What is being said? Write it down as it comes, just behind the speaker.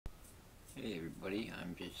Hey everybody,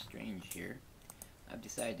 I'm just Strange here. I've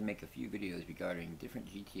decided to make a few videos regarding different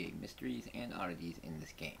GTA mysteries and oddities in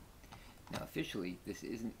this game. Now officially, this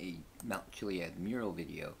isn't a Mount Chiliad mural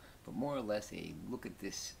video, but more or less a look at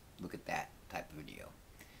this, look at that type of video.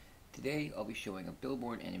 Today I'll be showing a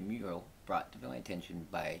billboard and a mural brought to my attention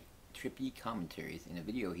by Trippy Commentaries in a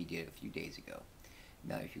video he did a few days ago.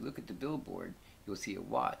 Now if you look at the billboard, you'll see a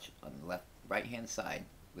watch on the right hand side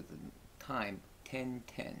with the time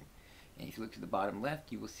 10:10. And if you look to the bottom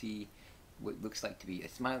left, you will see what looks like to be a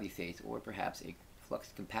smiley face or perhaps a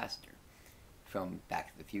flux capacitor from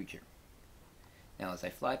Back to the Future. Now as I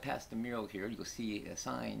fly past the mural here, you'll see a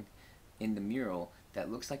sign in the mural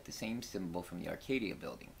that looks like the same symbol from the Arcadia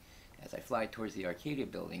building. As I fly towards the Arcadia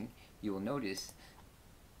building, you will notice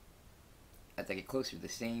as I get closer, the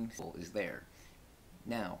same symbol is there.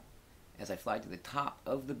 Now, as I fly to the top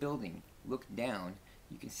of the building, look down,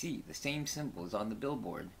 you can see the same symbol is on the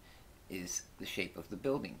billboard is the shape of the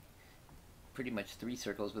building. Pretty much 3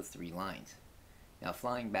 circles with 3 lines. Now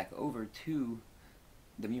flying back over to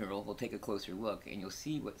the mural, we'll take a closer look and you'll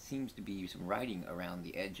see what seems to be some writing around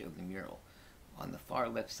the edge of the mural. On the far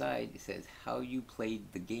left side it says, "How you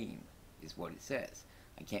played the game," is what it says.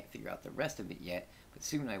 I can't figure out the rest of it yet, but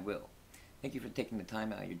soon I will. Thank you for taking the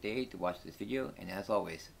time out of your day to watch this video, and as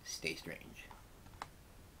always, stay strange.